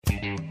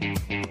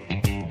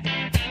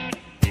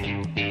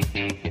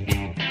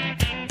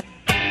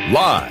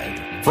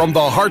Live from the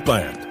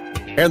heartland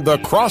and the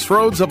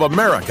crossroads of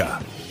America,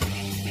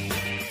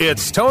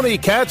 it's Tony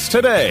Katz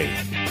Today.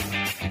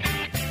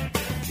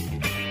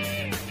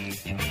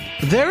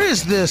 There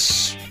is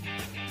this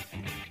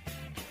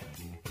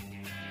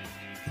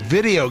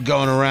video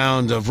going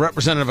around of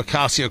Representative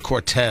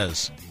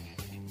Ocasio-Cortez.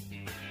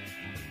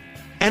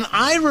 And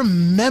I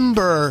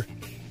remember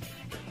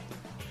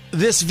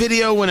this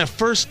video when it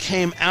first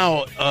came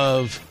out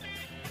of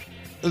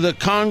the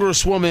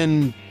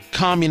Congresswoman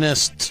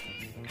communist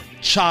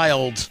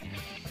child.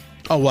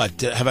 Oh,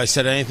 what? Have I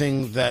said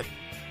anything that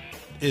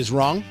is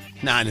wrong?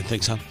 No, I didn't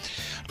think so.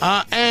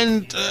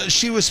 And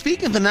she was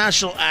speaking at the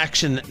National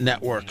Action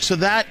Network. So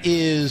that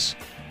is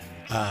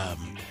the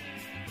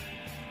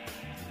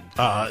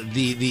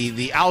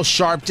Al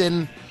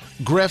Sharpton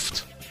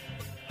grift,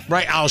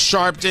 right? Al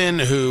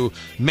Sharpton, who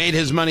made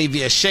his money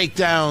via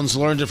shakedowns,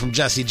 learned it from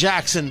Jesse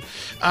Jackson.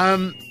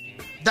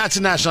 That's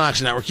a National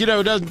Action Network. You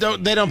know,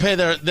 they don't pay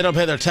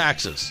their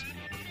taxes.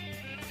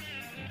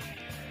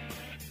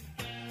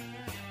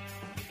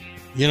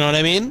 You know what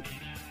I mean?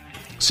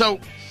 So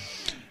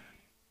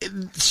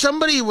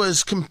somebody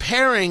was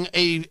comparing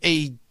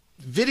a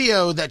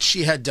video that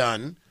she had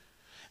done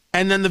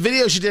and then the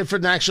video she did for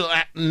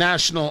the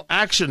National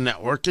Action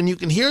Network, and you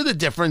can hear the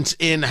difference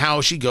in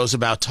how she goes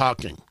about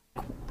talking.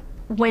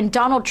 When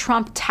Donald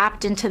Trump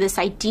tapped into this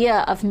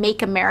idea of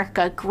Make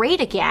America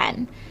Great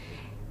Again,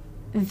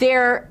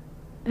 there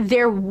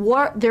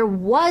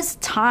was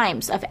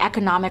times of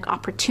economic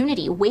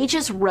opportunity.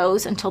 Wages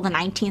rose until the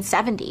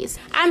 1970s.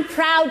 I'm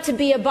proud to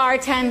be a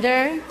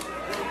bartender.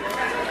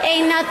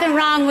 Ain't nothing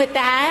wrong with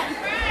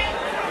that.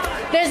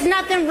 There's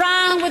nothing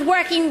wrong with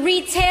working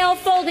retail,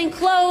 folding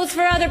clothes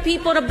for other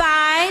people to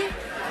buy.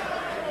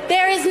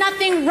 There is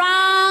nothing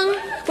wrong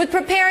with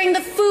preparing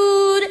the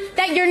food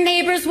that your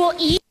neighbors will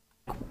eat.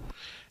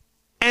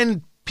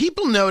 And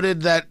people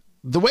noted that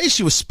the way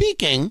she was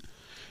speaking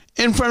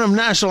in front of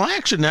National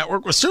Action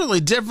Network was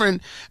certainly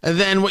different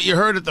than what you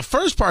heard at the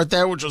first part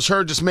there, which was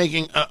her just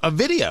making a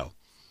video.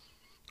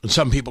 And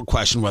some people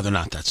question whether or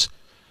not that's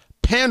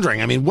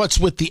pandering. I mean, what's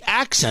with the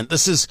accent?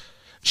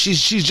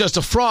 She's just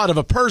a fraud of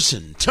a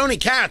person. Tony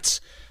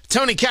Katz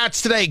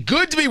Today.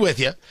 Good to be with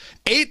you.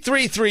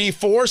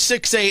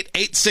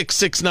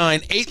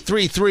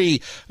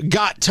 833-468-8669.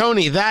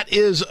 833-GOT-TONY. That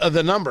is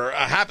the number.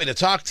 Happy to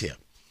talk to you.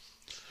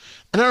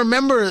 And I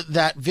remember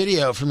that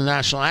video from the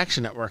National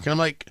Action Network, and I'm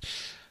like,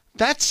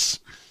 does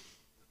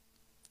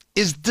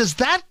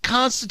that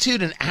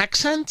constitute an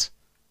accent?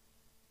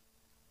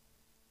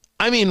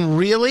 I mean,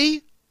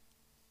 really?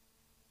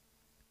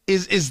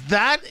 Is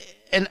that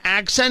an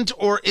accent,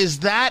 or is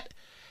that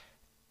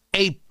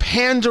a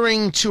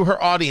pandering to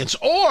her audience?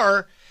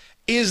 Or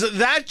is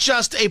that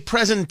just a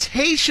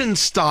presentation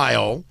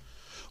style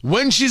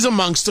when she's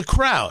amongst the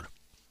crowd?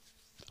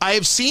 I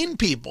have seen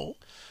people,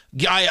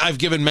 I've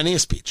given many a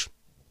speech.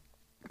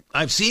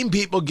 I've seen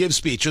people give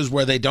speeches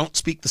where they don't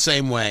speak the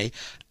same way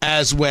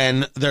as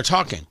when they're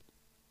talking.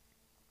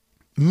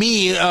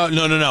 Me,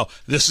 no.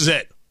 This is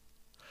it.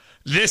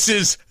 This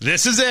is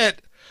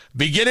it.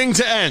 Beginning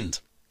to end.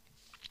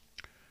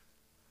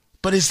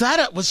 But is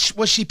that was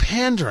she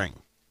pandering?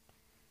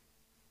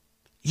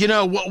 You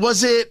know,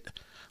 was it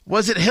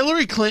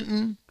Hillary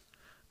Clinton,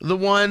 the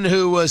one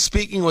who was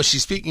speaking? Was she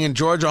speaking in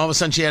Georgia? All of a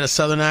sudden she had a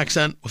Southern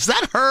accent. Was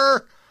that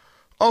her?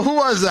 Oh, who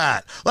was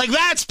that? Like,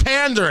 that's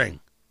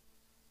pandering.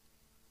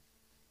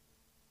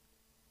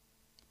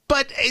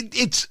 But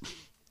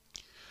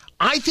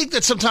I think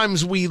that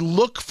sometimes we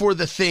look for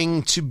the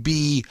thing to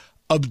be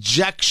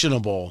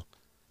objectionable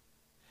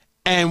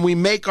and we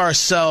make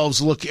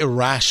ourselves look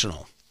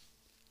irrational.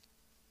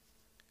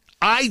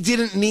 I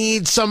didn't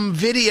need some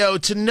video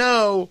to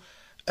know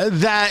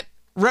that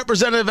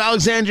Representative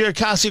Alexandria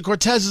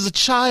Ocasio-Cortez is a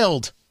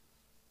child.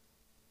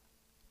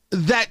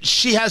 That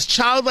she has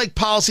childlike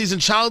policies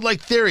and childlike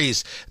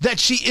theories, that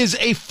she is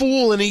a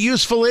fool and a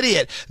useful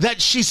idiot,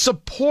 that she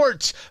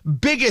supports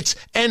bigots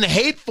and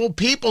hateful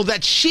people,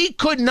 that she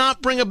could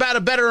not bring about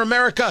a better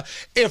America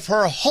if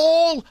her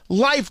whole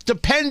life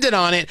depended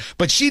on it,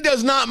 but she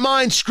does not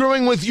mind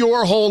screwing with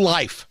your whole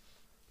life.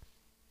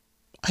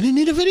 I didn't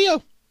need a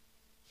video.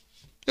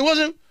 It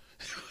wasn't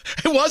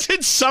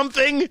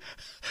something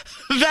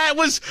that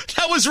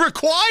was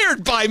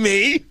required by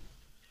me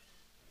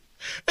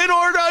in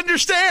order to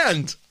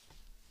understand.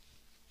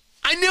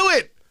 I knew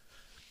it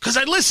because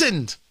I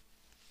listened.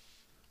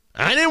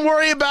 I didn't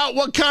worry about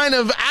what kind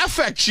of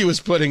affect she was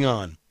putting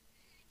on.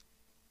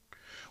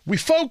 We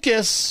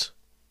focus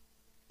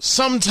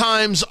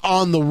sometimes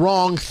on the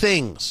wrong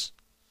things,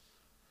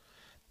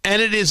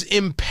 and it is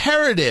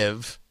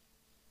imperative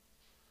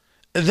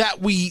that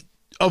we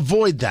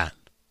avoid that.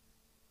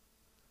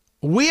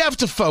 We have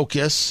to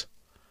focus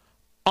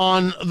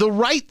on the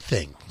right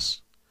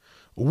things.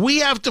 We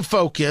have to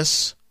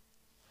focus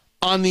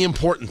on the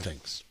important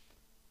things.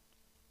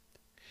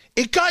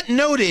 It got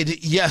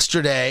noted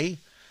yesterday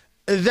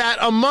that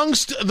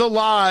amongst the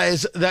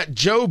lies that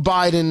Joe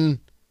Biden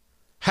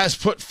has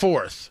put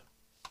forth,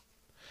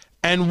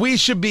 And we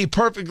should be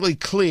perfectly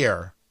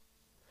clear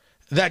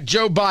that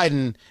Joe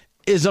Biden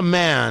is a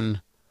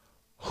man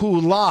who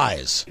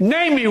lies.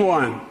 Name me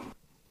one.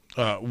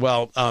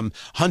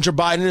 Hunter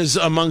Biden is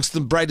amongst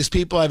the brightest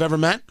people I've ever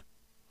met.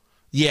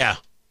 Yeah.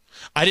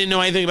 I didn't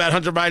know anything about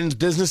Hunter Biden's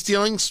business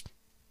dealings.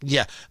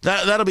 Yeah,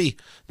 that'll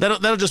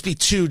just be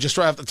two just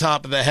right off the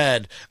top of the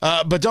head.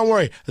 But don't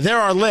worry, there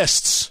are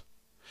lists.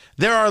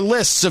 There are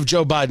lists of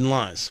Joe Biden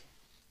lies.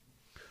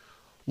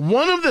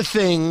 One of the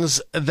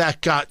things that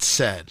got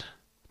said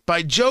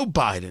by Joe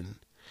Biden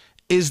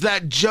is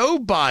that Joe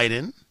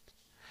Biden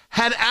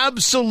had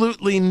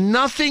absolutely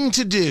nothing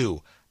to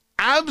do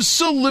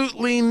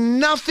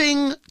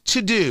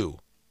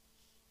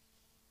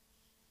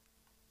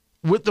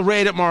with the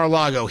raid at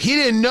Mar-a-Lago. He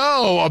didn't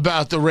know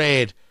about the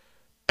raid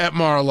at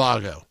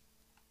Mar-a-Lago.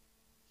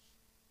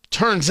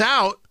 Turns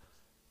out,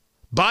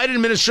 Biden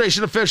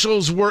administration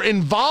officials were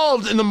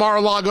involved in the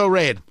Mar-a-Lago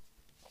raid.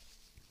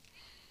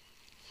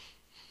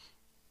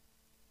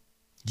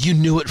 You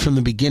knew it from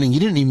the beginning. You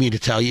didn't need me to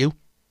tell you.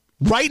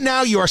 Right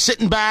now, you are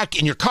sitting back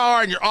in your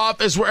car, in your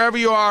office, wherever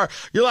you are.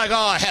 You're like,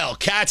 oh, hell,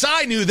 Katz,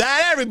 I knew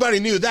that. Everybody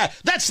knew that.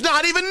 That's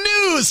not even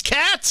news,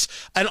 Katz.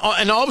 And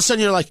all of a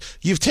sudden, you're like,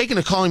 you've taken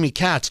to calling me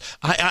Katz.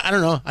 I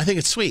don't know. I think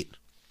it's sweet.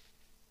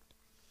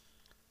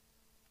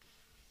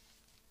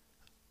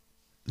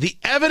 The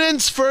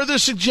evidence further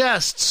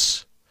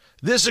suggests,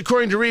 this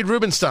according to Reed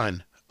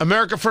Rubenstein,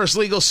 America First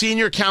Legal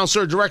Senior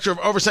Counselor, Director of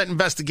Oversight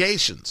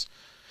Investigations.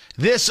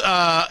 This,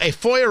 a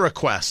FOIA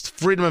request,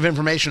 Freedom of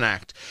Information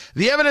Act.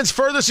 The evidence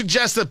further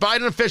suggests that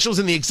Biden officials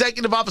in the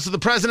Executive Office of the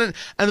President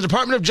and the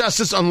Department of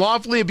Justice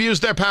unlawfully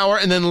abused their power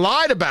and then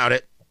lied about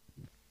it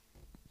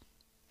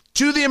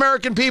to the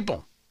American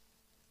people.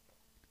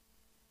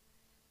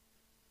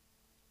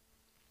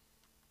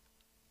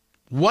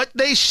 What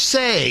they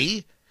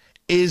say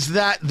is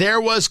that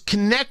there was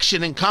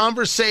connection and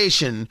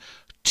conversation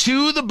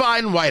to the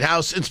Biden White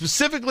House and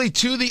specifically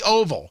to the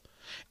Oval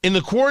in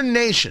the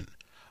coordination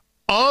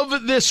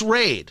of this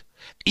raid,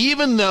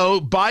 even though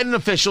Biden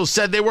officials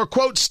said they were,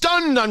 quote,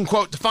 stunned,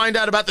 unquote, to find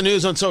out about the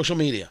news on social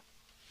media.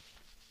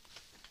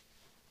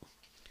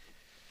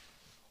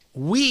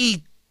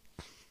 We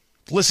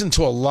listen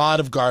to a lot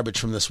of garbage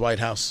from this White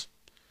House.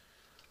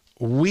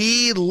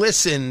 We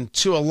listen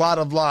to a lot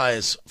of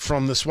lies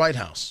from this White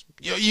House.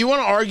 You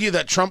want to argue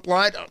that Trump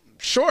lied?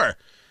 Sure.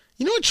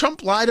 You know what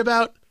Trump lied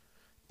about?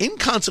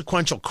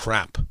 Inconsequential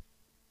crap.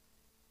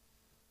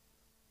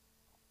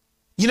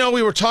 You know,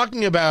 we were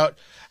talking about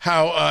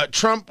how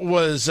Trump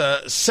was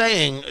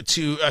saying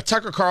to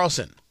Tucker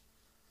Carlson,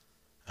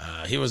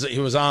 he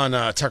was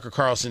on Tucker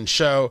Carlson's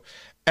show,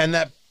 and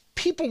that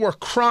people were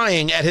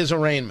crying at his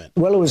arraignment.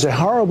 Well, it was a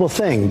horrible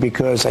thing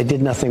because I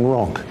did nothing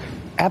wrong.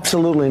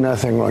 Absolutely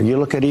nothing wrong. You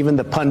look at even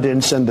the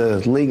pundits and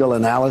the legal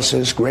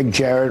analysis, Greg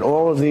Jarrett,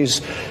 all of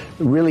these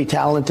really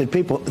talented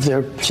people,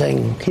 they're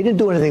saying he didn't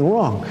do anything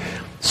wrong.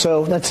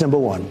 So that's number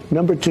one.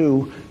 Number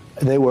two,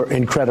 they were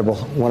incredible.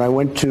 When I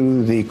went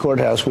to the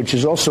courthouse, which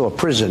is also a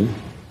prison,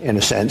 in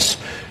a sense,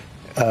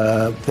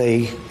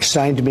 they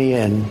signed me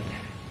in.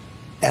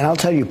 And I'll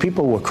tell you,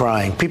 people were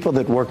crying. People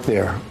that work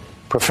there,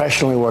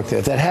 professionally work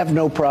there, that have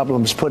no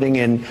problems putting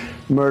in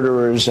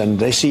murderers, and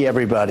they see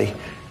everybody.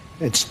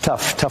 It's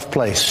tough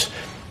place.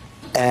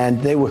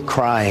 And they were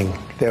crying.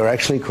 They were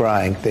actually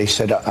crying. They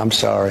said, I'm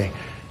sorry.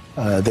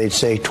 They'd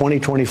say,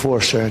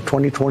 2024, sir,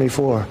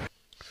 2024.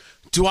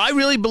 Do I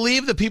really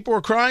believe that people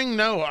were crying?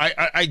 No,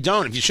 I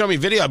don't. If you show me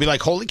video, I'll be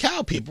like, holy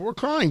cow, people were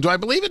crying. Do I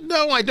believe it?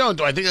 No, I don't.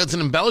 Do I think that's an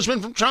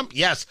embellishment from Trump?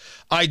 Yes,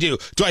 I do.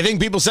 Do I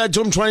think people said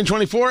to him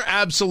 2024?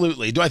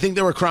 Absolutely. Do I think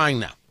they were crying?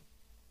 No,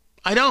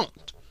 I don't.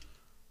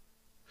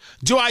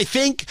 Do I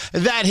think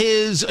that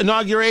his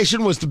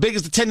inauguration was the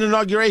biggest attended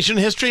inauguration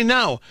in history?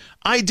 No,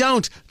 I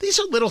don't. These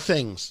are little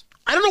things.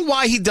 I don't know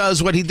why he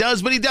does what he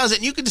does, but he does it.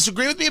 And you can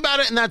disagree with me about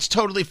it, and that's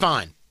totally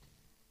fine.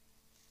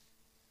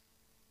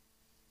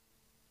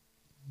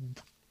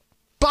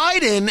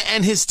 Biden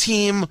and his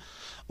team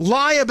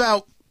lie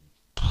about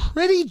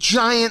pretty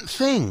giant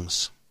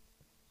things.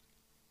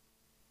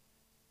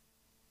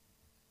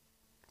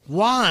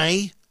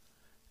 Why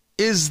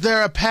is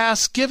there a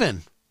pass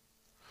given?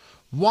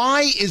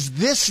 Why is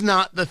this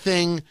not the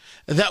thing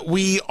that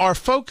we are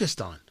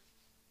focused on?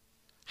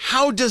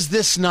 How does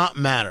this not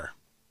matter?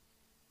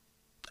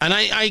 And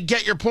I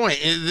get your point.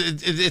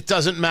 It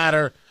doesn't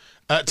matter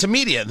to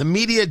media. The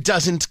media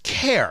doesn't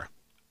care.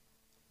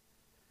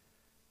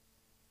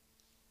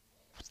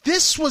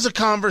 This was a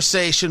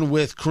conversation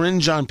with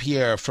Karine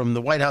Jean-Pierre from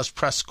the White House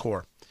Press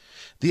Corps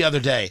the other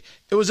day.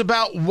 It was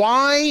about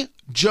why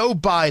Joe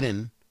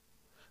Biden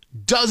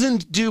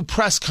doesn't do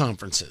press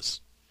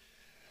conferences.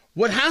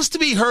 What has to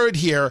be heard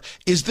here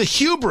is the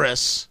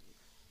hubris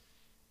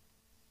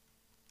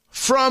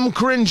from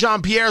Karine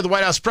Jean-Pierre, the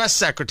White House press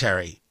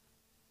secretary,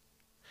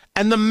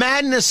 and the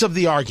madness of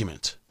the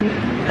argument.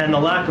 And the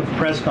lack of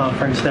press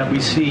conference that we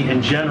see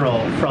in general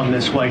from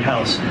this White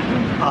House.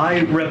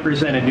 I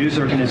represent a news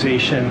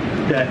organization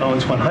that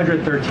owns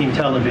 113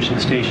 television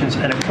stations,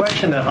 and a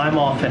question that I'm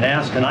often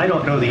asked, and I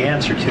don't know the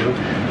answer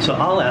to, so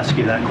I'll ask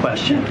you that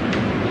question.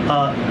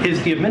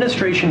 Is the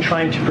administration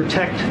trying to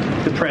protect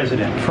the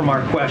president from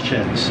our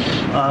questions?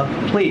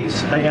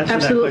 Please, answer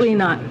Absolutely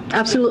that question. not.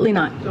 Absolutely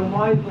not. So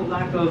why the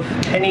lack of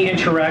any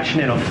interaction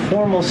in a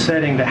formal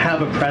setting to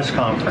have a press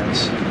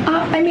conference?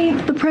 I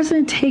mean, the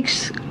president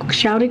takes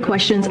shouted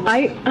questions.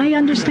 I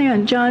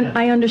understand, John.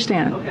 I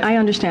understand. Okay. I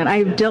understand.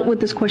 I've dealt with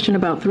this question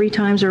about 3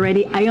 times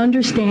already. I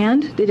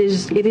understand. It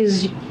is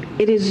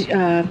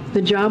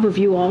the job of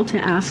you all to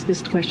ask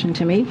this question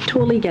to me.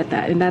 Totally get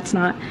that, and that's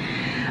not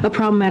a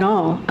problem at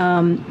all.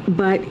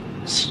 But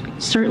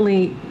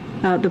certainly,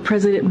 the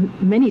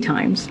president many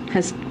times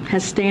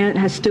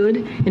has stood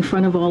in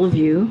front of all of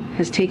you,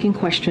 has taken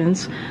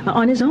questions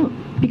on his own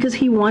because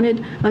he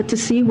wanted to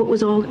see what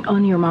was all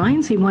on your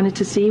minds. He wanted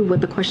to see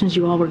what the questions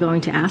you all were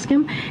going to ask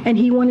him, and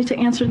he wanted to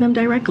answer them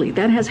directly.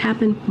 That has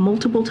happened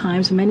multiple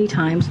times, many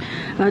times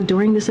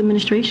during this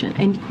administration,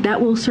 and that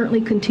will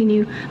certainly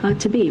continue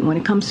to be. When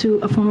it comes to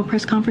a formal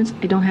press conference,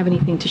 I don't have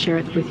anything to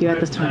share with you at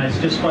this time.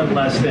 Just one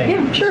last thing.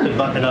 Yeah, sure. Just to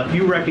button it up.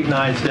 You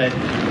recognize that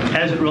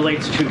as it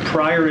relates to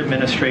prior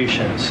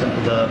administrations,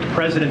 the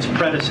president's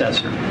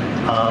predecessor,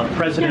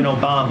 President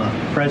Obama,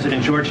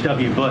 President George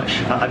W.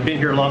 Bush. I've been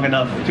here long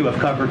enough to have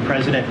covered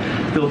President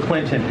Bill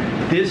Clinton.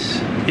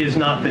 This is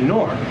not the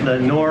norm. The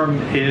norm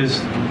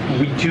is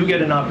we do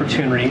get an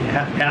opportunity to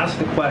ask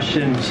the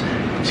questions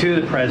to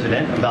the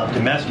president about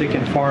domestic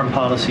and foreign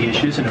policy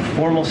issues in a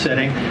formal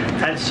setting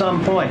at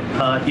some point.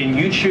 And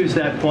you choose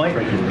that point,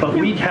 but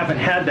we haven't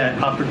had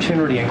that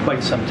opportunity in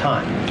quite some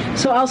time.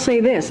 So I'll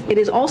say this. It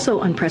is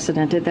also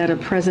unprecedented that a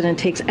president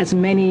takes as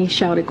many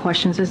shouted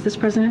questions as this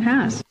president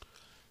has.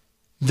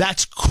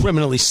 That's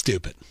criminally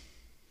stupid.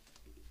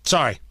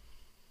 Sorry.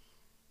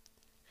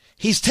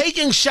 He's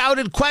taking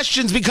shouted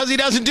questions because he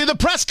doesn't do the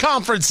press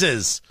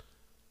conferences.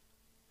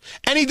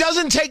 And he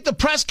doesn't take the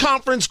press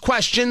conference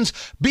questions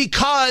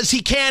because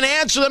he can't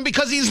answer them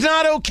because he's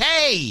not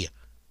okay.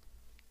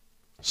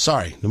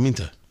 Sorry, don't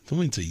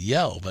mean to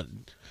yell, but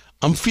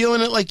I'm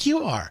feeling it like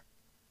you are.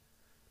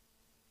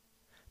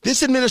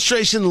 This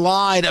administration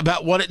lied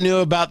about what it knew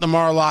about the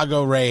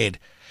Mar-a-Lago raid.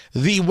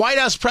 The White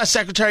House press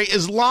secretary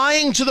is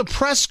lying to the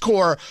press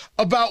corps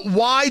about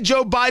why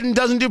Joe Biden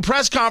doesn't do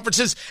press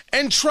conferences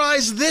and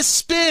tries this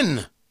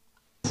spin.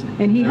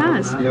 And he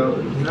has. I know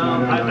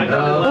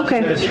Okay.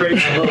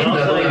 administration, and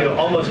I'll tell you,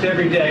 almost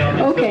every day on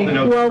the Okay.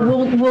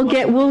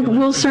 Well,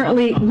 we'll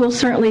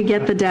certainly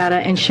get the data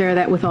and share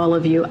that with all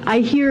of you. I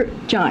hear,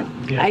 John.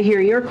 Yeah. I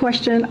hear your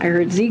question. I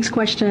heard Zeke's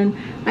question.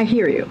 I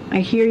hear you. I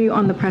hear you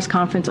on the press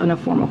conference, on a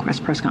formal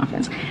press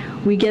conference.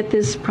 We get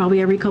this probably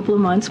every couple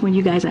of months when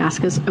you guys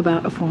ask us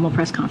about a formal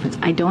press conference.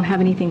 I don't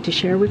have anything to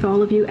share with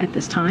all of you at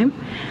this time,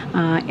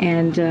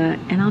 and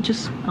I'll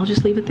just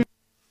leave it there.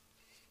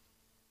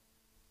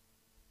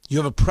 You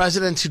have a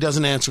president who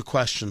doesn't answer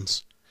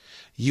questions.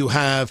 You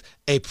have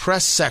a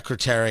press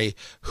secretary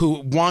who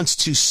wants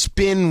to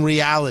spin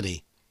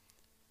reality.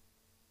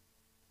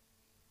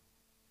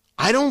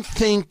 I don't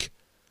think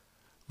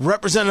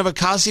Representative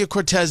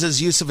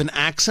Ocasio-Cortez's use of an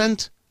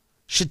accent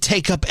should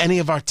take up any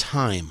of our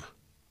time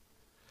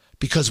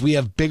because we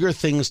have bigger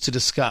things to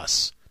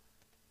discuss.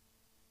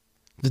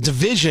 The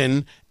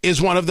division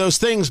is one of those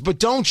things, but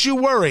don't you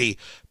worry.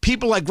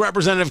 People like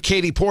Representative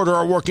Katie Porter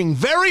are working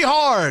very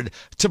hard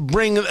to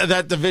bring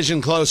that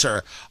division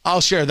closer. I'll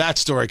share that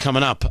story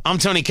coming up. I'm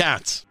Tony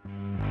Katz.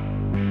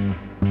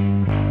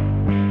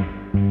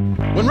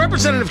 When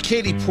Representative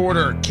Katie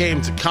Porter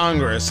came to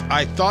Congress,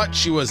 I thought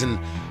she was an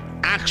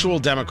actual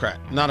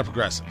Democrat, not a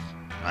progressive.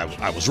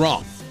 I was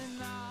wrong.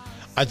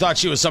 I thought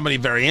she was somebody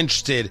very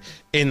interested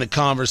in the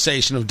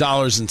conversation of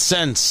dollars and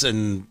cents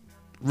and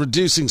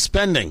reducing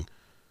spending.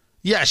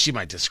 Yeah, she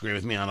might disagree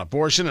with me on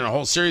abortion and a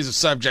whole series of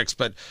subjects,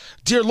 but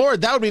dear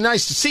Lord, that would be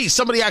nice to see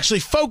somebody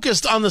actually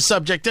focused on the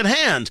subject at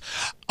hand.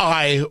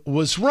 I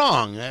was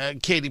wrong.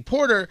 Katie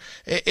Porter,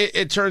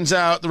 it turns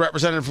out the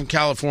representative from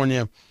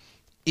California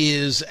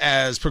is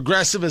as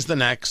progressive as the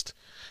next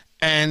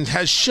and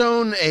has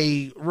shown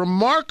a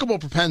remarkable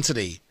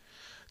propensity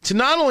to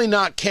not only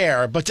not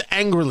care, but to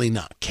angrily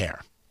not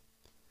care.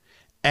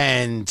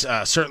 And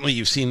certainly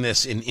you've seen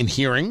this in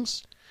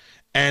hearings.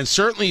 And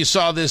certainly you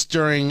saw this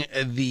during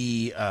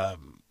the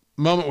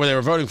moment where they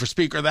were voting for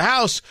Speaker of the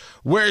House,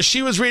 where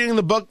she was reading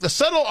the book, The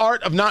Subtle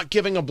Art of Not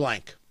Giving a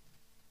Blank.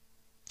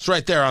 It's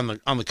right there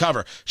on the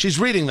cover. She's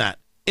reading that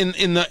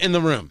in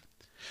the room.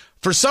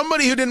 For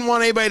somebody who didn't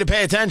want anybody to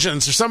pay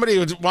attention, for somebody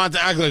who wanted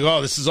to act like,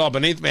 oh, this is all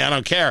beneath me, I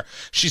don't care,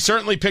 she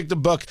certainly picked a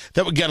book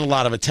that would get a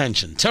lot of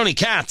attention. Tony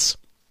Katz.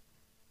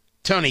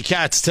 Tony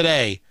Katz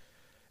today.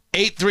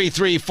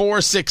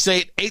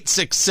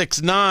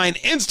 833-468-8669.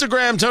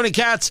 Instagram, Tony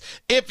Katz.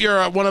 If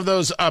you're one of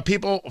those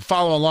people,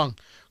 follow along.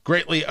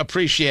 Greatly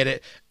appreciate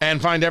it.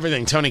 And find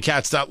everything,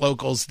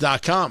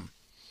 tonykatz.locals.com.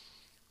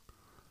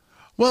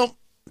 Well,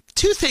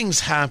 two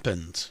things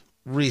happened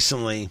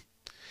recently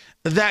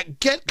that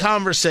get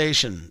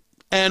conversation.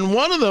 And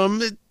one of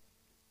them,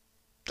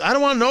 I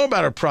don't want to know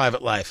about her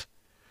private life.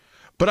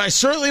 But I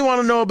certainly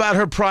want to know about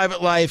her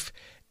private life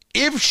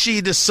if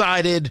she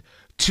decided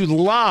to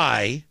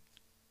lie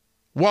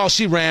while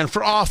she ran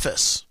for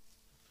office.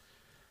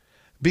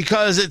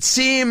 because it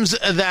seems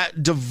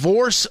that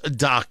divorce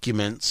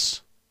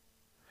documents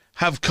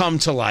have come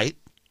to light.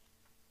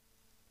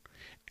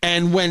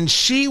 And when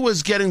she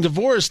was getting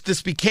divorced,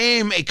 this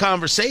became a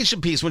conversation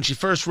piece when she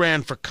first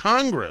ran for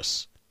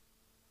Congress.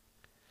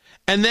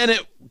 And then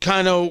it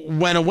kind of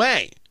went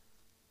away.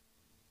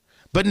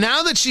 But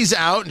now that she's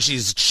out and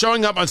she's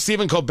showing up on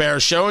Stephen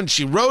Colbert's show and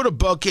she wrote a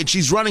book and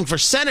she's running for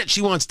Senate,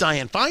 she wants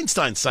Dianne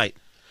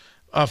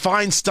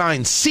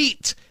Feinstein's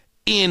seat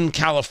in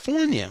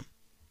California.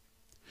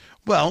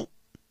 Well,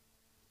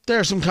 there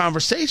are some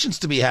conversations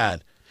to be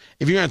had.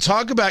 If you're going to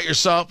talk about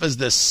yourself as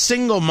this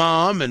single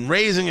mom and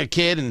raising a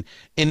kid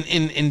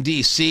in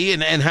D.C.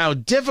 and how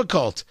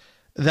difficult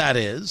that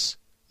is,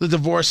 the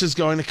divorce is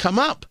going to come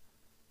up.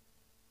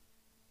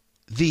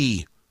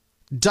 The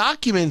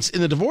documents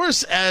in the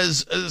divorce,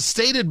 as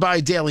stated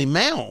by Daily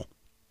Mail,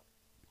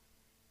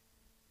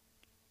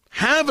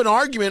 have an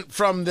argument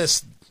from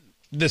this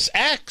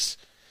ex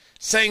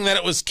saying that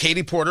it was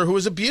Katie Porter who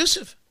was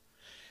abusive.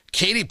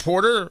 Katie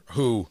Porter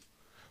who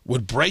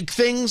would break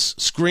things,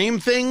 scream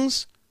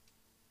things.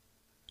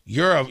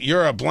 You're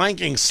a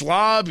blanking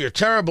slob. You're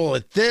terrible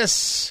at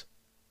this.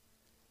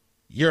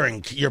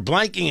 You're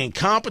blanking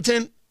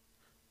incompetent.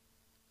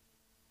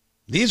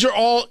 These are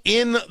all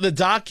in the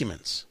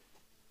documents.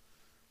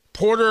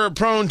 Porter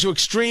prone to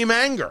extreme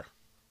anger.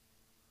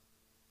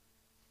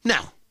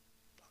 Now,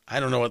 I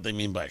don't know what they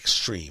mean by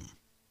extreme.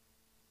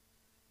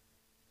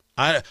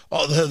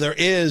 Although there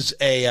is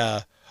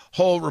a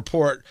whole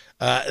report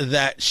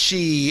that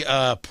she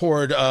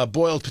poured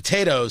boiled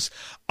potatoes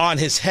on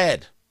his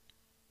head.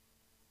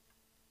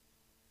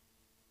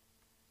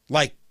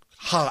 Like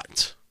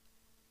hot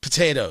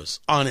potatoes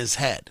on his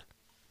head.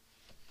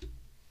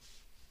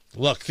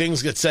 Look,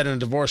 things get said in a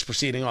divorce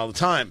proceeding all the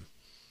time.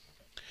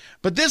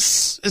 But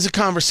this is a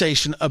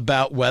conversation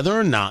about whether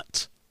or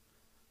not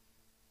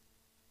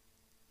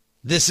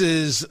this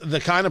is the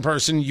kind of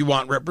person you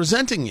want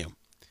representing you.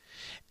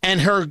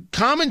 And her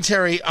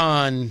commentary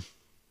on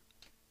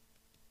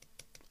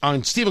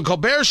Stephen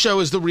Colbert's show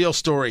is the real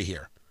story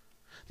here.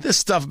 This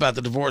stuff about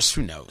the divorce,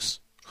 who knows?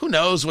 Who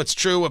knows what's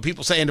true, what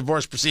people say in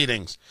divorce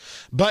proceedings?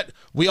 But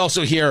we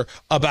also hear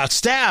about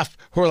staff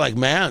who are like,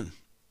 man,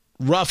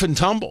 rough and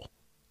tumble.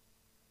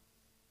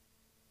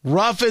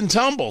 Rough and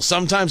tumble.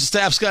 Sometimes the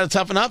staff's got to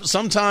toughen up.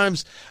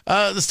 Sometimes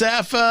the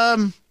staff's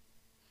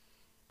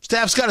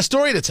got a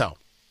story to tell.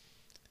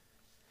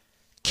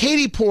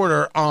 Katie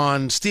Porter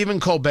on Stephen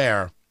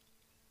Colbert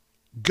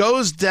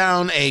goes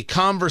down a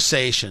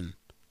conversation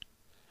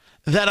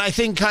that I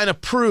think kind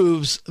of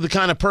proves the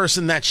kind of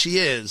person that she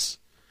is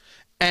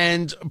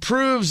and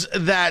proves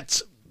that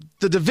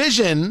the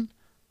division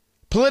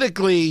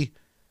politically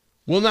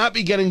will not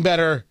be getting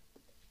better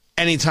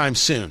anytime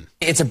soon.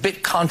 It's a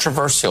bit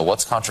controversial.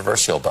 What's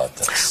controversial about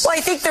this? Well,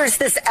 I think there's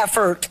this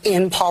effort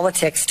in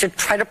politics to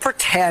try to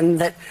pretend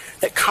that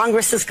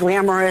Congress is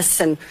glamorous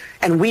and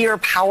we are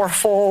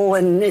powerful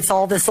and it's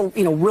all this,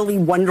 really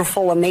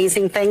wonderful,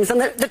 amazing things.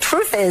 And the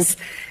truth is,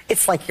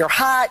 it's like you're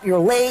hot, you're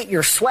late,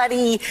 you're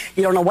sweaty,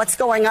 you don't know what's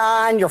going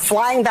on, you're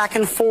flying back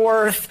and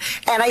forth.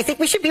 And I think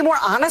we should be more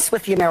honest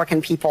with the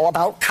American people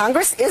about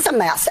Congress is a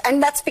mess.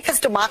 And that's because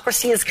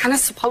democracy is kind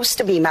of supposed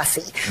to be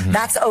messy. Mm-hmm.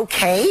 That's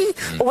okay.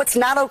 Mm-hmm. But what's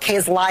not okay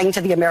is lying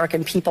to the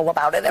American people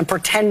about it and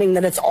pretending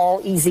that it's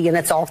all easy and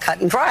it's all cut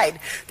and dried.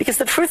 Because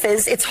the truth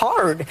is, it's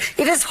hard.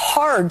 It is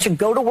hard to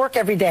go to work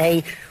every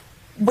day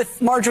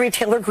with Marjorie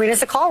Taylor Greene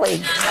as a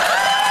colleague.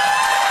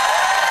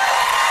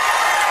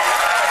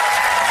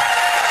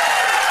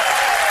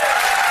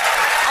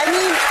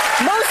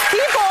 Most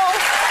people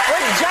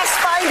would just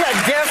find a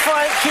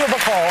different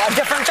cubicle, a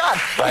different job.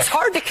 Right. It's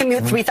hard to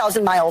commute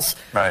 3,000 miles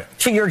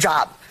to your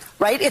job,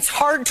 right? It's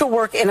hard to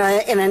work in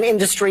an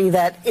industry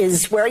that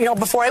is where,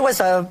 before I was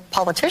a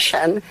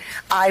politician,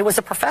 I was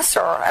a professor,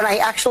 and I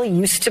actually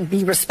used to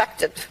be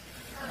respected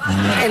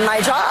in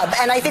my job.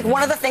 And I think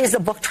one of the things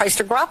the book tries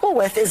to grapple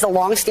with is a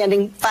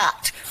long-standing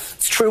fact.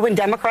 It's true when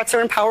Democrats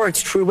are in power.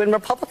 It's true when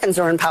Republicans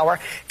are in power.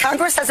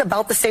 Congress has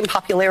about the same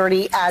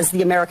popularity as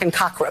the American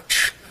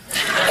cockroach.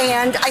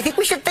 And I think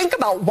we should think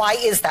about why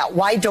is that?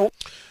 Why don't...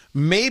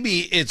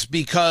 Maybe it's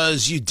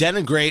because you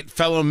denigrate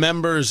fellow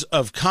members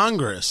of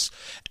Congress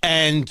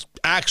and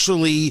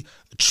actually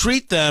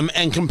treat them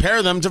and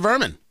compare them to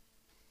vermin.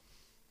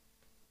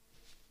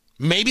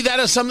 Maybe that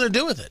has something to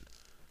do with it.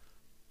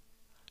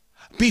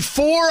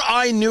 Before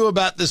I knew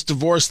about this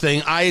divorce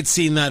thing, I had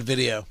seen that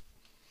video.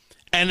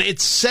 And it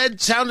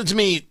sounded to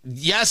me,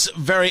 yes,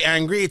 very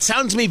angry. It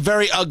sounded to me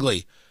very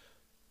ugly.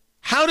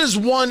 How does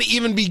one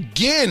even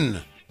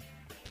begin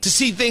to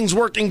see things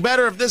working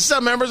better if this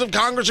members of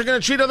Congress are going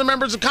to treat other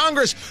members of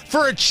Congress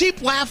for a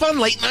cheap laugh on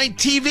late night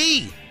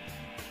TV?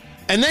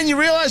 And then you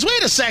realize,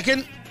 wait a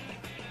second,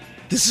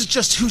 this is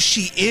just who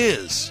she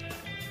is.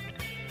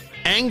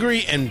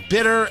 Angry and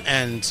bitter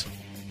and,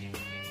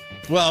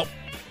 well,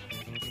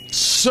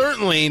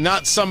 certainly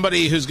not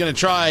somebody who's going to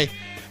try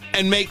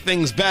and make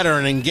things better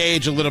and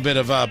engage a little bit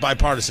of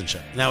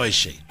bipartisanship. Now is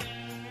she.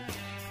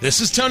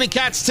 This is Tony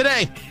Katz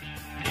Today.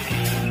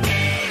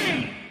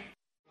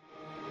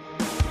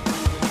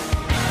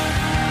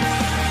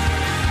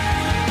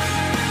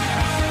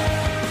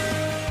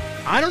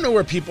 I don't know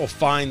where people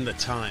find the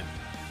time.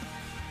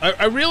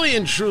 I really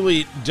and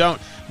truly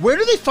don't. Where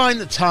do they find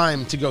the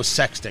time to go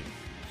sexting?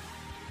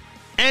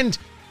 And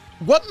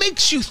what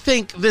makes you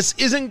think this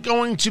isn't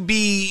going to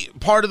be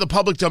part of the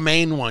public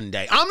domain one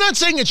day? I'm not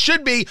saying it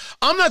should be.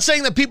 I'm not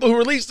saying that people who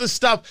release this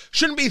stuff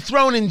shouldn't be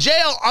thrown in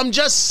jail. I'm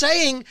just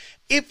saying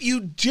if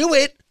you do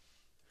it,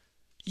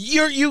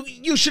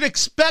 you should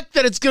expect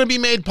that it's going to be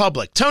made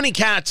public. Tony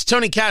Katz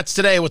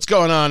today. What's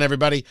going on,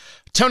 everybody?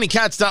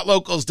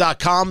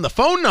 TonyKatz.locals.com. The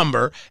phone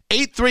number,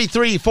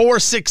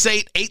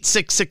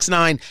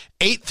 833-468-8669,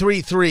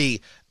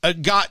 833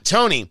 got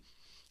Tony.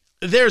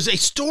 There's a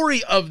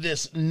story of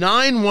this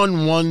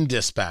 911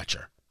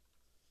 dispatcher,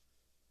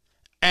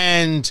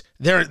 and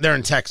they're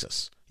in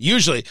Texas.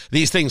 Usually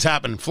these things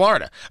happen in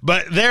Florida,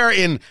 but they're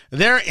in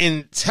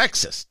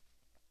Texas.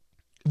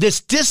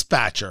 This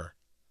dispatcher,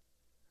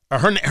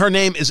 her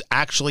name is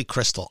actually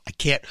Crystal. I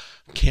can't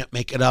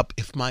make it up.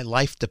 If my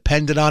life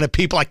depended on it,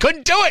 people, I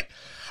couldn't do it.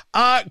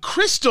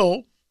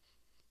 Crystal,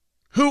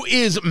 who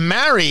is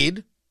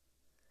married,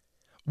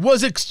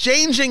 was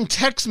exchanging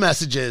text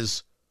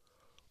messages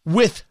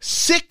with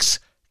 6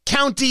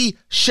 county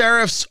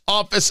sheriff's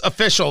office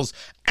officials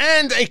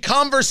and a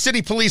Converse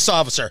City police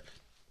officer.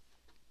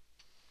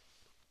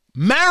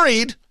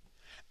 Married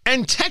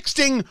and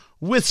texting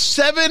with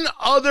 7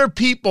 other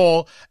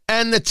people,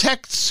 and the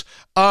texts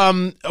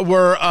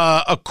were,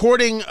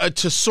 according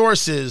to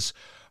sources,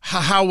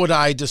 how would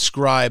I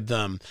describe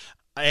them?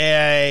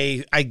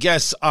 I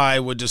guess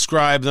I would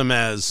describe them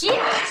as...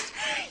 Yes!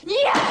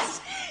 Yes!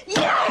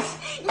 Yes!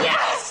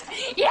 Yes!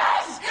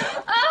 Yes!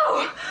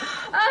 Oh!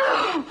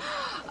 Oh!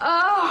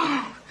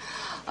 Oh!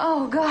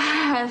 Oh,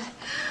 God.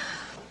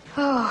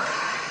 Oh.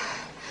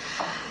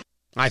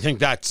 I think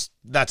that's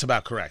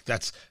about correct.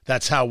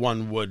 That's how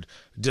one would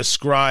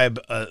describe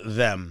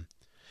them.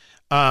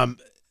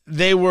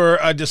 They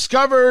were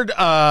discovered.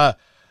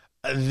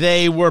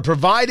 They were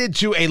provided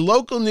to a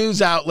local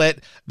news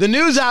outlet. The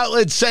news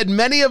outlet said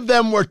many of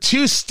them were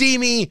too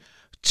steamy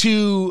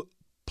to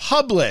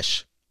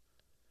publish.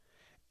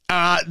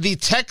 The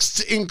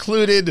texts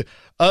included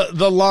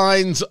the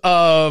lines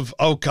of,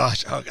 oh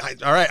gosh, all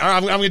right,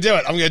 I'm going to do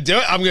it. I'm going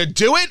to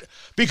do it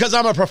because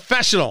I'm a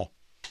professional.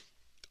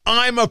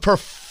 I'm a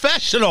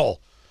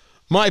professional,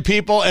 my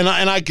people, and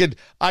I can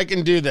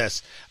do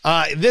this.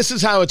 This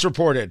is how it's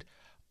reported.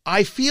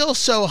 I feel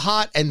so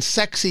hot and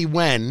sexy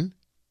when,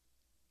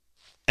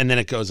 and then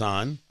it goes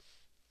on.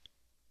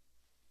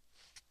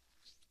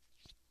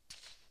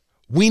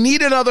 We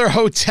need another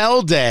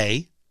hotel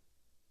day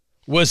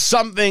was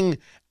something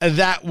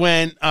that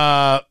went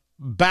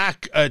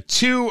back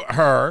to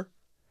her.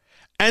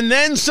 And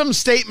then some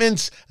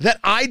statements that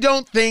I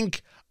don't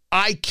think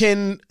I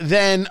can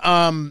then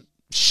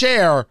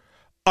share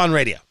on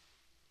radio.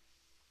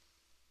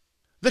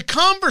 The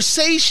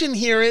conversation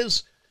here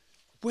is,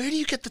 where do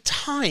you get the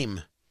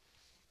time?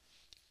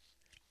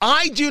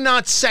 I do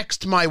not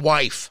sext my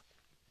wife.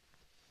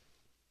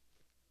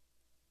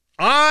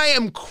 I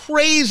am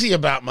crazy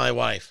about my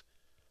wife.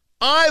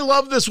 I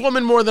love this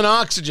woman more than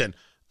oxygen.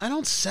 I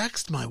don't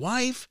sext my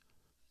wife.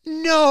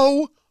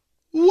 No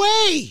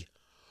way.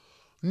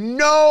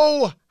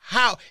 No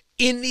how.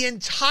 In the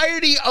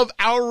entirety of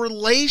our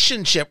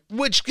relationship,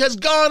 which has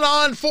gone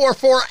on for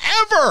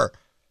forever.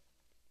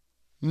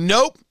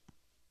 Nope.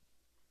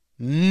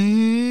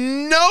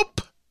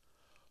 Nope.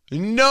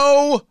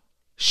 No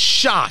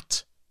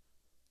shot.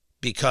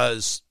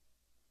 Because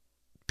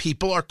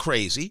people are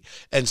crazy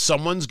and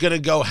someone's going to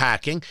go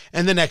hacking,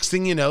 and the next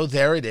thing you know,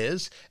 there it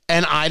is.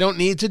 And I don't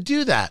need to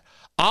do that.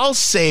 I'll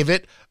save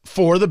it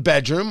for the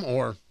bedroom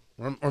or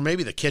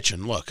maybe the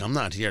kitchen. Look, I'm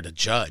not here to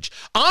judge.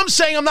 I'm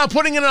saying I'm not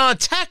putting it on a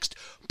text,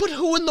 but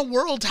who in the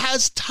world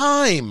has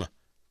time?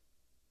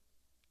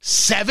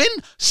 7?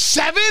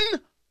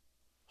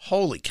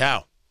 Holy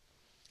cow.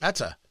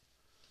 That's a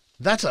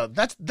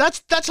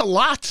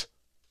lot.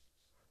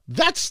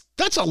 That's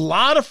a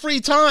lot of free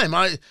time.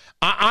 I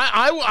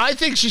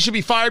think she should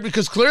be fired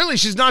because clearly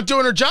she's not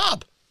doing her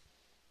job.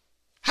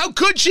 How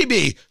could she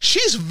be?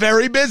 She's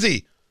very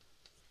busy.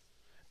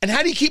 And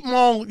how do you keep them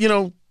all,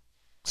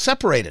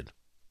 separated?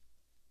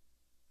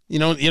 You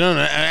don't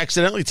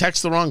accidentally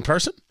text the wrong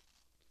person?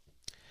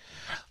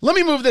 Let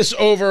me move this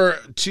over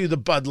to the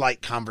Bud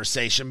Light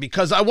conversation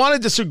because I want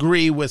to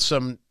disagree with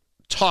some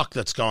talk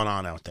that's going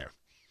on out there.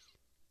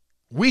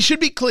 We should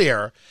be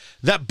clear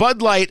that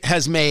Bud Light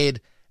has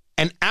made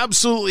an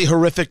absolutely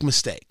horrific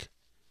mistake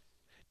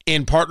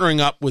in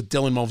partnering up with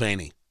Dylan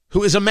Mulvaney,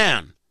 who is a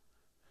man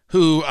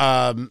who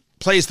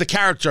plays the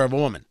character of a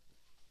woman.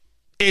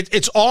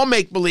 It's all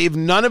make-believe.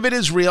 None of it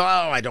is real.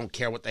 Oh, I don't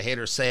care what the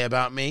haters say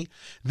about me.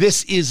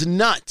 This is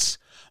nuts.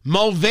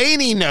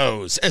 Mulvaney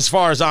knows, as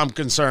far as I'm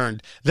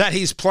concerned, that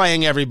he's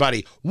playing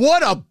everybody.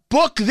 What a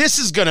book this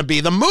is going to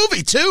be. The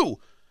movie, too.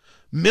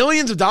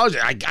 Millions of dollars.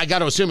 I got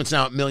to assume it's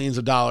now at millions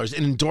of dollars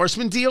in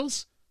endorsement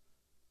deals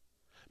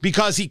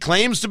because he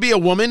claims to be a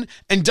woman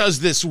and does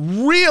this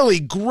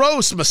really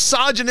gross,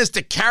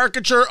 misogynistic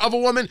caricature of a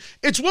woman.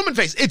 It's woman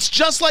face. It's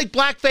just like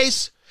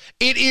blackface.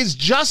 It is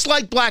just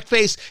like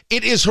blackface.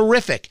 It is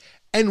horrific.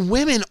 And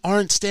women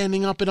aren't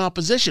standing up in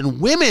opposition.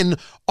 Women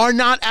are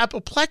not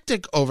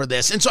apoplectic over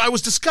this. And so I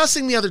was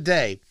discussing the other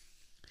day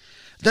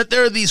that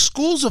there are these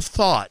schools of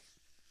thought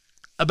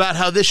about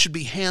how this should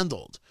be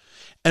handled.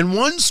 And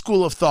one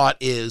school of thought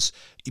is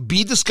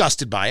be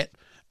disgusted by it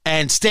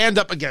and stand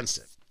up against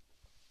it.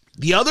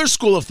 The other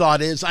school of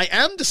thought is I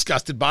am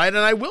disgusted by it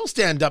and I will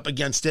stand up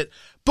against it.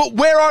 But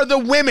where are the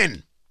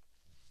women?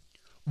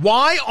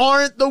 Why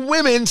aren't the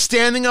women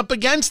standing up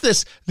against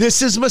this?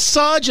 This is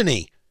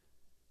misogyny.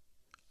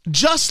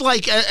 Just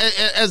like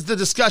as the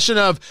discussion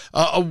of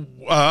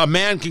a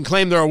man can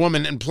claim they're a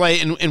woman and play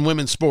in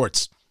women's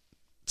sports.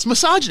 It's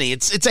misogyny.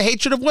 It's a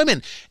hatred of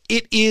women.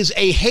 It is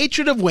a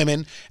hatred of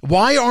women.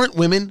 Why aren't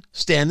women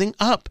standing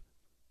up?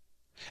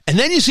 And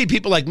then you see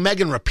people like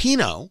Megan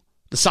Rapinoe,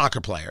 the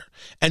soccer player,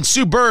 and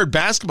Sue Bird,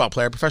 basketball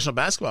player, professional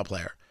basketball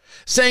player,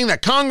 saying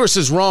that Congress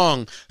is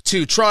wrong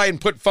to try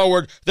and put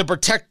forward the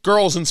Protect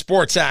Girls in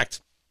Sports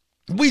Act.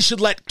 We should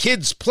let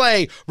kids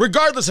play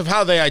regardless of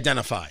how they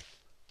identify.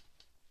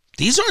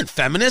 These aren't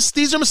feminists.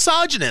 These are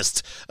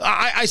misogynists.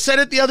 I said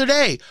it the other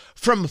day.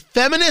 From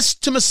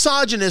feminist to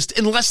misogynist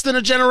in less than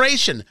a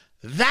generation.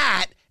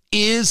 That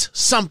is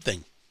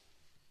something.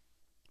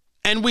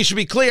 And we should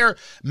be clear,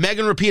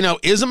 Megan Rapinoe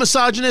is a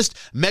misogynist.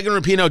 Megan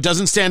Rapinoe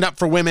doesn't stand up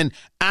for women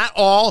at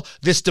all.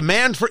 This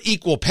demand for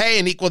equal pay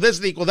and equal this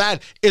and equal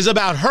that is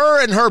about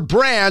her and her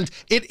brand.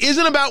 It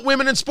isn't about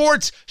women in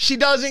sports. She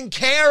doesn't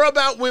care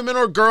about women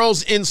or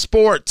girls in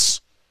sports.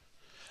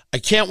 I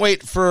can't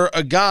wait for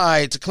a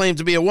guy to claim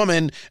to be a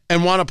woman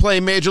and want to play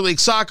Major League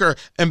Soccer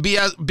and be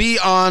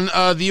on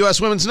the U.S.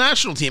 women's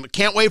national team. I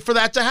can't wait for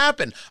that to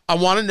happen. I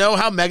want to know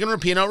how Megan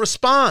Rapinoe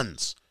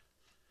responds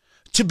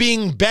to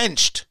being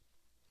benched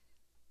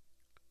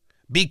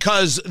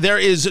because there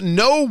is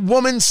no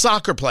woman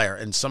soccer player,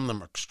 and some of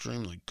them are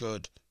extremely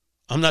good.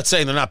 I'm not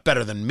saying they're not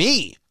better than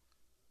me.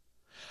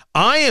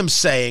 I am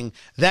saying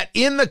that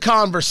in the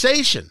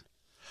conversation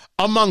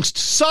amongst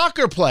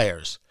soccer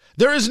players,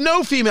 there is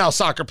no female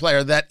soccer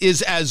player that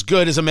is as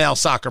good as a male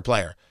soccer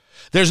player.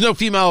 There's no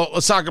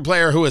female soccer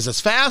player who is as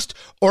fast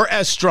or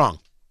as strong.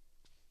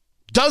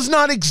 Does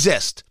not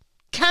exist.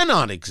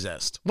 Cannot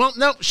exist. Well,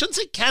 no, shouldn't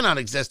say cannot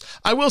exist.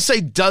 I will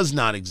say does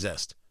not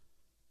exist.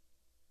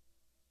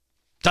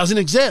 Doesn't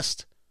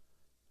exist.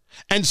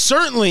 And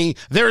certainly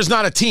there is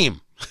not a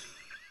team.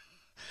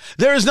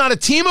 There is not a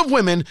team of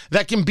women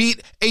that can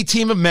beat a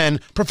team of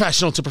men,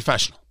 professional to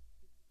professional.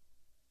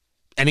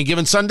 Any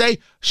given Sunday?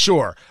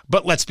 Sure.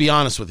 But let's be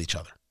honest with each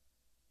other.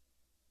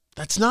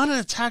 That's not an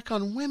attack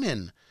on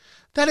women.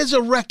 That is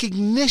a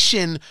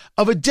recognition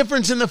of a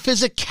difference in the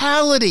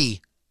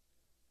physicality.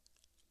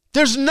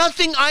 There's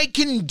nothing I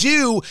can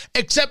do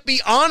except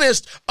be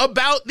honest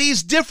about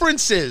these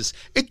differences.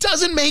 It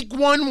doesn't make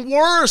one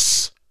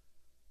worse.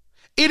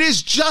 It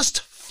is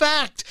just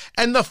fact,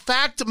 and the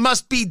fact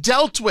must be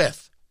dealt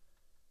with.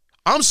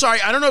 I'm sorry,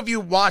 I don't know if you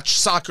watch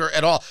soccer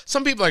at all.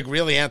 Some people are like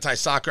really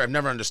anti-soccer. I've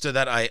never understood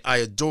that. I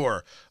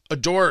adore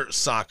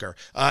soccer.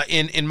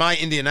 In my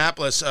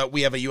Indianapolis,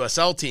 we have a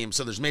USL team.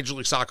 So there's Major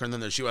League Soccer and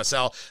then there's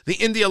USL. The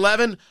Indy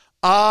 11,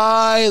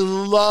 I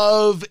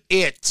love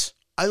it.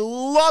 I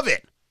love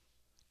it.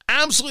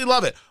 Absolutely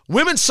love it.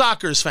 Women's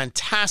soccer is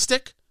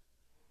fantastic.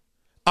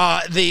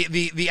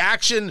 The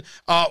action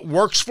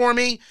works for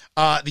me.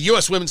 The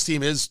U.S. women's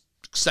team is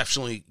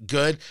exceptionally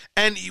good.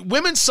 And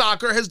women's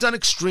soccer has done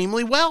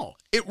extremely well.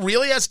 It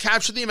really has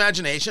captured the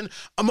imagination.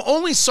 I'm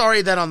only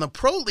sorry that on the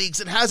pro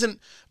leagues, it hasn't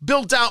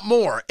built out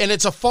more. And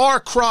it's a far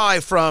cry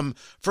from,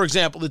 for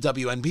example, the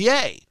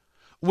WNBA,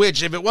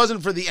 which if it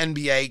wasn't for the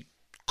NBA,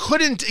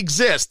 couldn't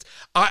exist.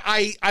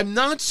 I'm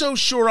not so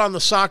sure on the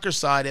soccer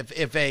side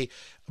if a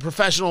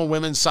professional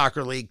women's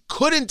soccer league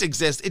couldn't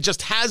exist. It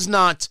just has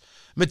not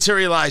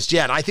materialized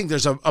yet. I think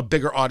there's a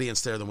bigger audience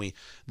there than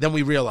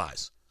we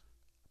realize.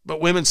 But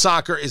women's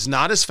soccer is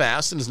not as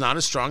fast and is not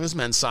as strong as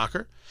men's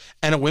soccer.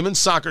 And a women's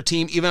soccer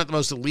team, even at the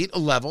most elite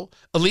level,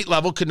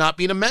 could not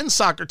beat a men's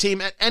soccer team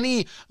at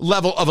any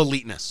level of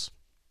eliteness.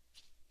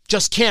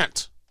 Just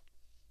can't.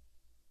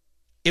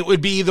 It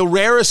would be the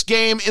rarest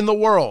game in the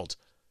world.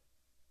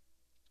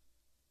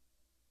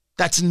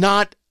 That's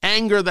not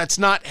anger. That's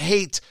not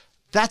hate.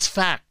 That's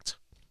fact.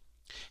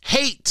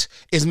 Hate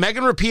is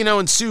Megan Rapinoe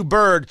and Sue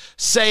Bird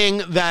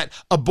saying that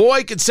a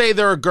boy could say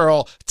they're a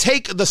girl,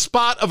 take the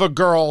spot of a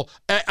girl,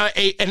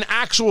 an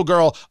actual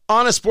girl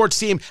on a sports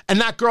team, and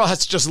that girl has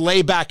to just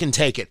lay back and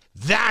take it.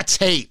 That's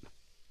hate.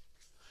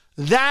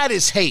 That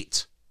is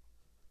hate.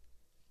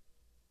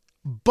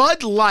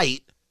 Bud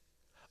Light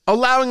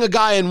allowing a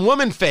guy in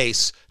woman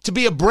face to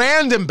be a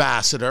brand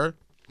ambassador,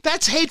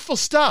 that's hateful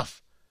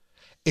stuff.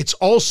 It's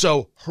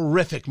also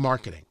horrific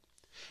marketing.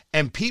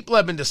 And people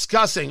have been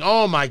discussing,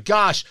 oh my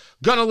gosh,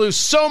 gonna lose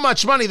so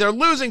much money. They're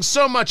losing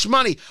so much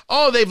money.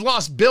 Oh, they've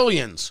lost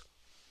billions.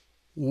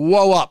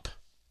 Whoa up.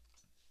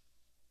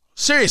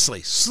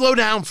 Seriously, slow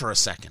down for a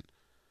second.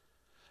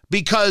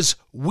 Because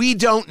we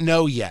don't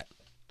know yet.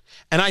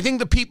 And I think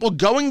the people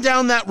going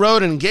down that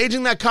road and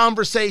engaging that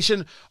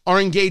conversation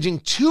are engaging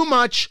too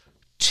much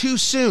too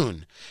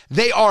soon.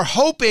 They are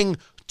hoping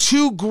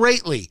too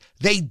greatly.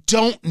 They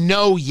don't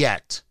know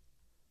yet.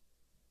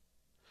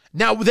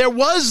 Now, there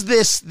was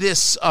this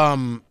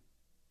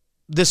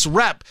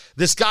rep,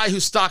 this guy who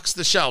stocks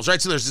the shelves,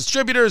 right? So there's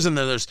distributors, and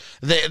then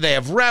they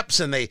have reps,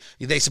 and they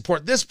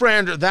support this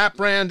brand or that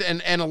brand,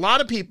 and a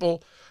lot of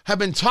people have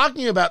been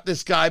talking about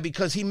this guy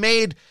because he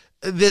made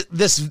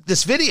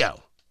this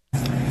video.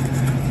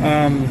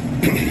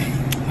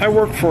 I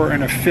work for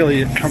an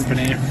affiliate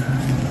company.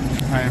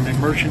 I am a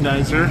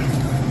merchandiser,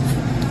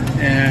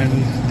 and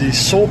the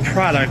sole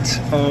product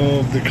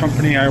of the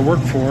company I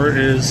work for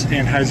is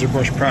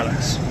Anheuser-Busch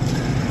products.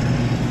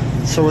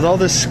 So with all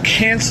this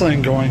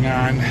canceling going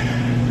on,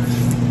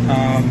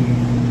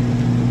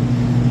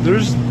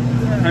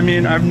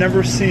 I've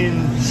never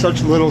seen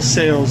such little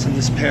sales in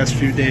this past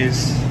few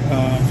days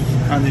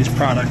on these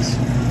products.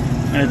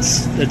 And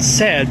it's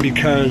sad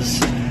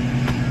because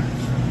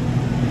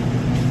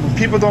when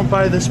people don't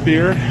buy this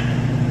beer,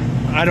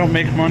 I don't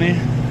make money,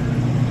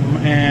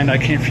 and I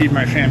can't feed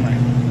my family.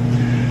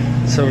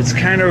 So it's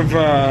kind of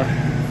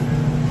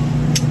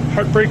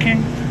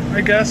heartbreaking,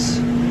 I guess,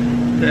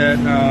 that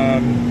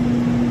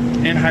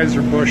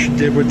Anheuser-Busch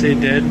did what they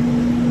did.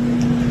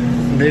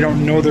 They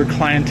don't know their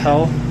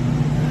clientele.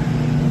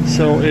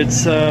 So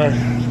it's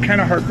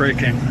kind of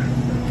heartbreaking.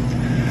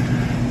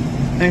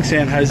 Thanks,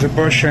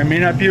 Anheuser-Busch. I may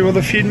not be able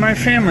to feed my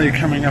family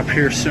coming up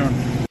here soon.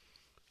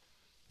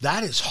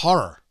 That is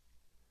horror.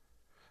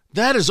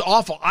 That is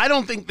awful. I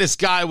don't think this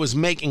guy was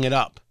making it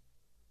up,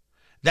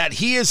 that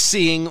he is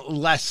seeing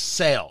less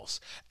sales.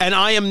 And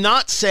I am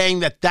not saying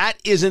that that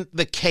isn't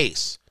the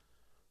case.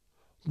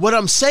 What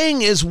I'm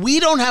saying is we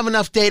don't have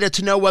enough data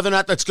to know whether or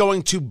not that's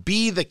going to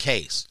be the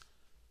case.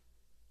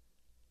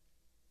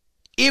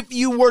 If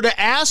you were to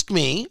ask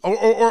me,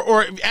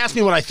 or ask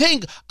me what I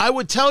think, I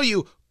would tell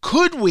you,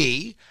 could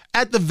we,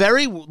 at the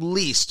very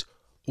least,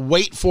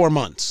 wait 4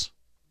 months?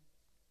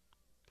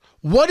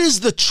 What is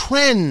the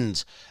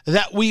trend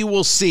that we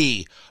will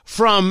see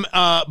from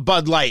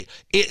Bud Light?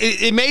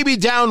 It may be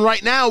down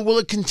right now. Will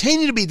it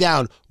continue to be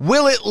down?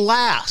 Will it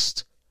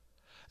last?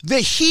 The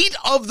heat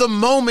of the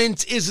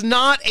moment is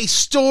not a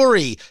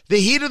story. The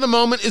heat of the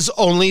moment is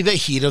only the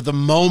heat of the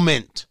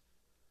moment.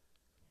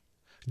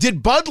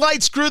 Did Bud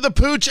Light screw the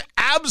pooch?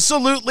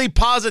 Absolutely,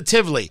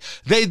 positively.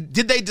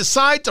 Did they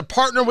decide to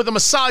partner with a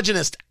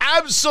misogynist?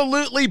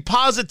 Absolutely,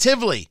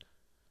 positively.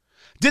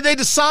 Did they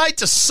decide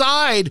to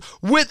side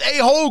with a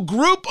whole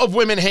group of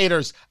women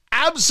haters?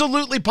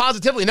 Absolutely,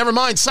 positively. Never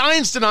mind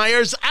science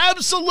deniers.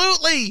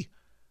 Absolutely.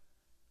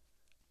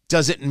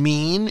 Does it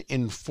mean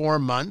in 4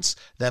 months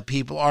that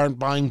people aren't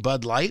buying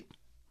Bud Light?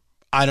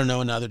 I don't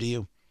know, neither do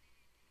you.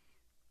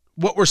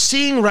 What we're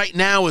seeing right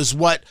now is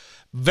what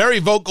very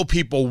vocal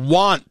people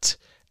want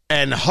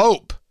and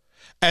hope.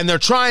 And they're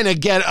trying to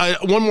get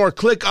one more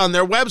click on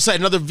their website,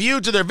 another view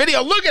to their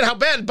video. Look at how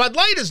bad Bud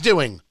Light is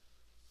doing.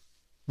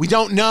 We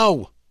don't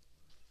know.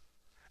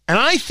 And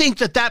I think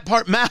that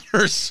part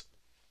matters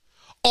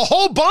a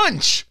whole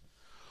bunch.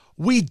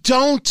 We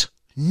don't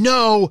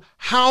know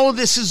how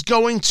this is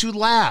going to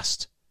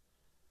last.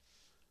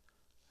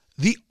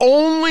 The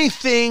only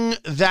thing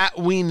that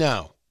we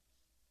know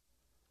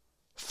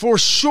for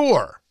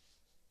sure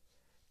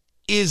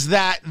is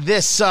that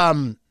this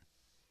the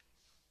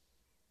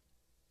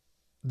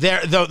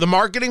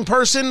marketing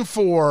person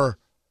for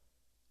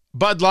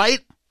Bud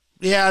Light,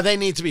 yeah, they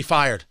need to be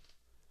fired.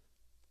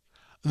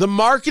 The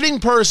marketing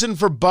person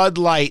for Bud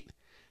Light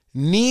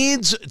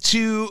needs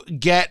to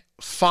get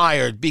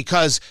fired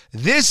because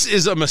this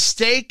is a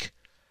mistake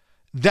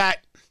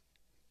that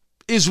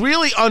is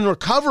really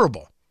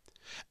unrecoverable.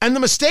 And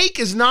the mistake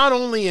is not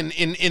only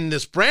in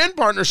this brand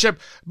partnership,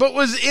 but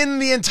was in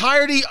the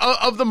entirety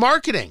of the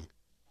marketing.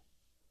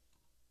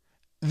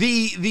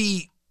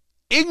 The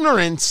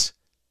ignorance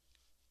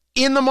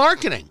in the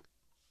marketing.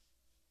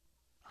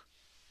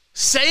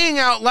 Saying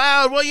out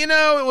loud,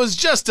 well, it was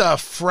just a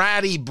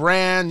fratty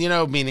brand,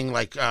 meaning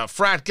like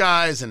frat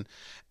guys, and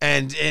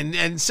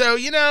so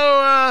we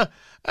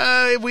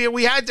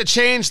had to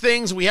change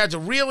things. We had to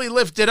really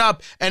lift it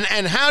up. And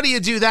how do you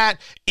do that?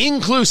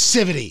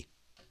 Inclusivity.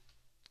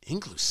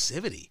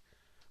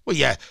 Well,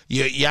 yeah,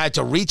 you had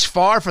to reach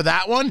far for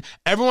that one.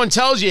 Everyone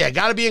tells you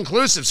got to be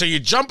inclusive, so you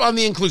jump on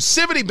the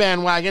inclusivity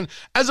bandwagon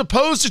as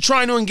opposed to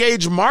trying to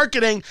engage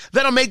marketing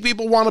that'll make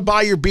people want to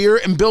buy your beer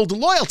and build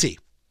loyalty.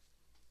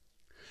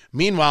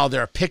 Meanwhile,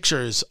 there are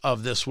pictures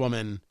of this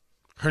woman.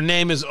 Her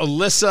name is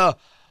Alyssa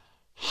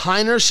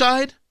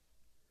Heinerscheid.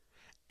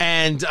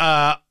 And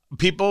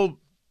people,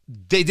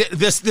 they did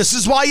this. This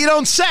is why you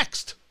don't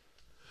sext.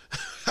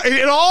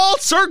 It all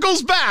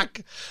circles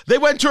back. They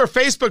went to her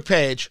Facebook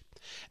page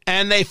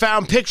and they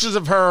found pictures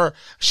of her.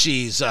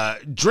 She's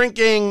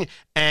drinking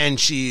and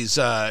she's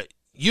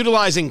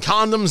utilizing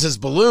condoms as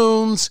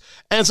balloons.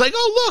 And it's like,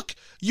 oh, look.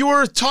 You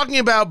were talking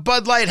about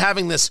Bud Light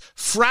having this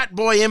frat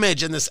boy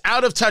image and this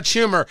out-of-touch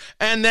humor,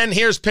 and then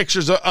here's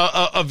pictures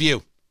of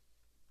you.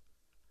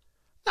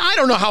 I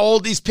don't know how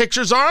old these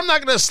pictures are. I'm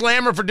not going to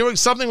slam her for doing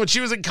something when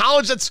she was in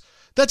college.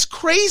 That's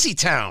crazy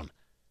town.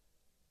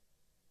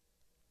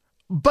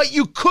 But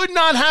you could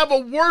not have a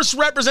worse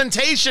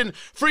representation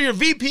for your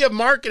VP of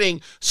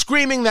marketing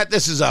screaming that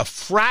this is a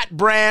frat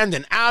brand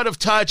and out of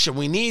touch and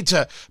we need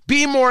to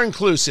be more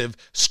inclusive,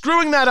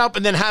 screwing that up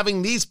and then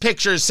having these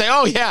pictures say,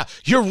 oh yeah,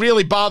 you're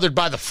really bothered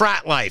by the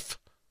frat life.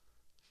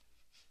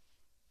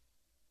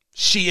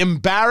 She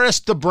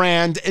embarrassed the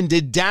brand and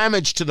did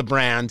damage to the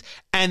brand,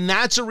 and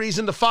that's a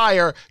reason to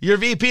fire your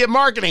VP of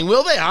marketing.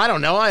 Will they? I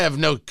don't know. I have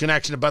no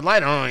connection to Bud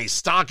Light. I don't know any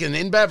stock in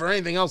InBev or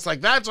anything else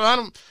like that, so I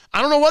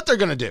don't know what they're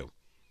going to do.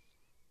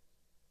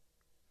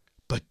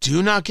 But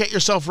do not get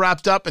yourself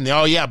wrapped up in the,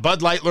 oh yeah,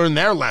 Bud Light learned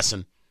their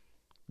lesson.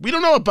 We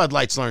don't know what Bud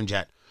Light's learned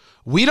yet.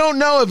 We don't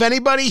know if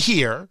anybody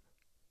here,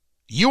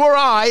 you or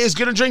I, is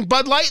going to drink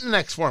Bud Light in the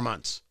next 4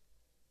 months.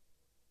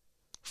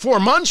 4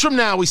 months from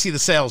now, we see the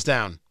sales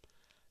down.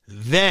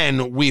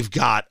 Then we've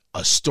got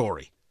a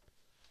story.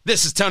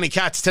 This is Tony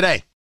Katz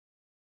Today.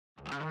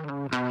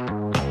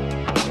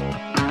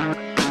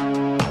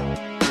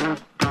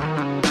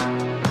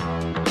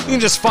 You can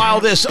just file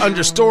this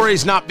under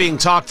stories not being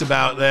talked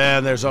about.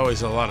 There's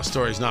always a lot of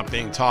stories not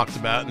being talked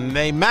about, and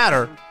they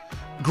matter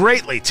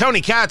greatly.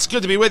 Tony Katz,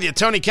 good to be with you.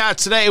 Tony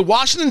Katz Today.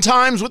 Washington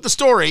Times with the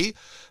story,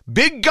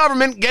 big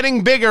government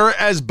getting bigger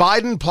as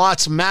Biden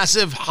plots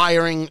massive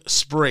hiring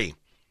spree.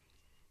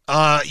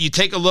 You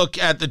take a look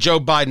at the Joe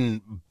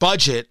Biden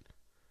budget,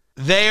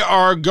 they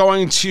are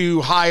going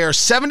to hire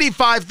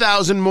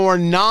 75,000 more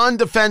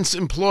non-defense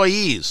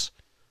employees,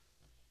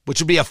 which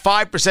would be a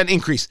 5%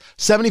 increase.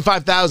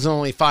 75,000,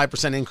 only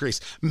 5% increase.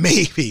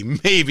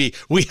 Maybe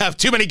we have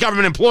too many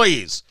government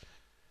employees.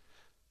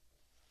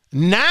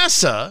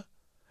 NASA,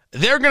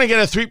 they're going to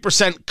get a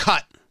 3%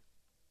 cut,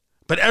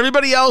 but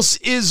everybody else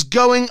is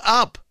going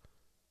up.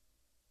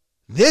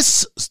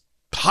 This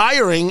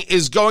hiring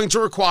is going to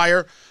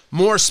require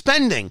more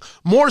spending.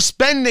 More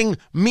spending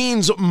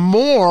means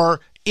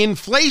more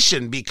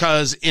inflation,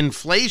 because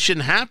inflation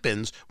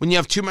happens when you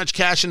have too much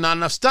cash and not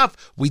enough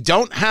stuff. We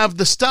don't have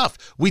the stuff.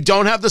 We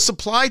don't have the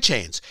supply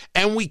chains,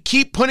 and we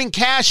keep putting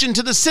cash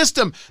into the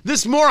system.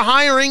 This more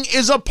hiring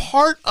is a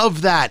part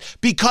of that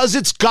because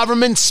it's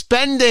government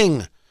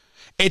spending.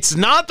 It's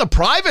not the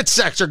private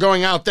sector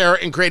going out there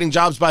and creating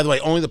jobs. By the way,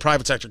 only the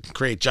private sector can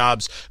create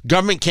jobs.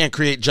 Government can't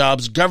create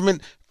jobs.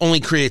 Government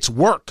only creates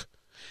work.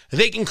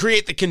 They can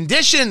create the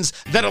conditions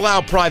that allow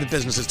private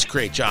businesses to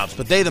create jobs,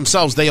 but they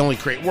themselves, they only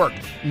create work,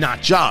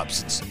 not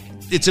jobs.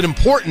 It's an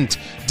important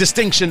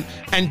distinction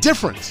and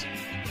difference.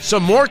 So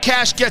more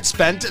cash gets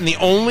spent, and the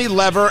only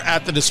lever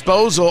at the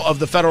disposal of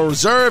the Federal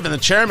Reserve and the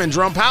chairman,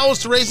 Jerome Powell, is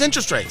to raise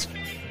interest rates.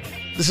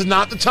 This is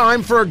not the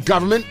time for a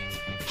government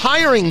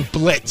hiring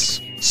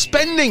blitz,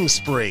 spending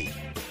spree.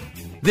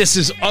 This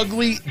is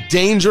ugly,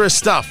 dangerous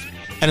stuff,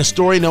 and a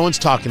story no one's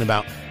talking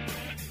about.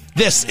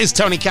 This is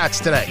Tony Katz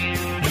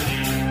Today.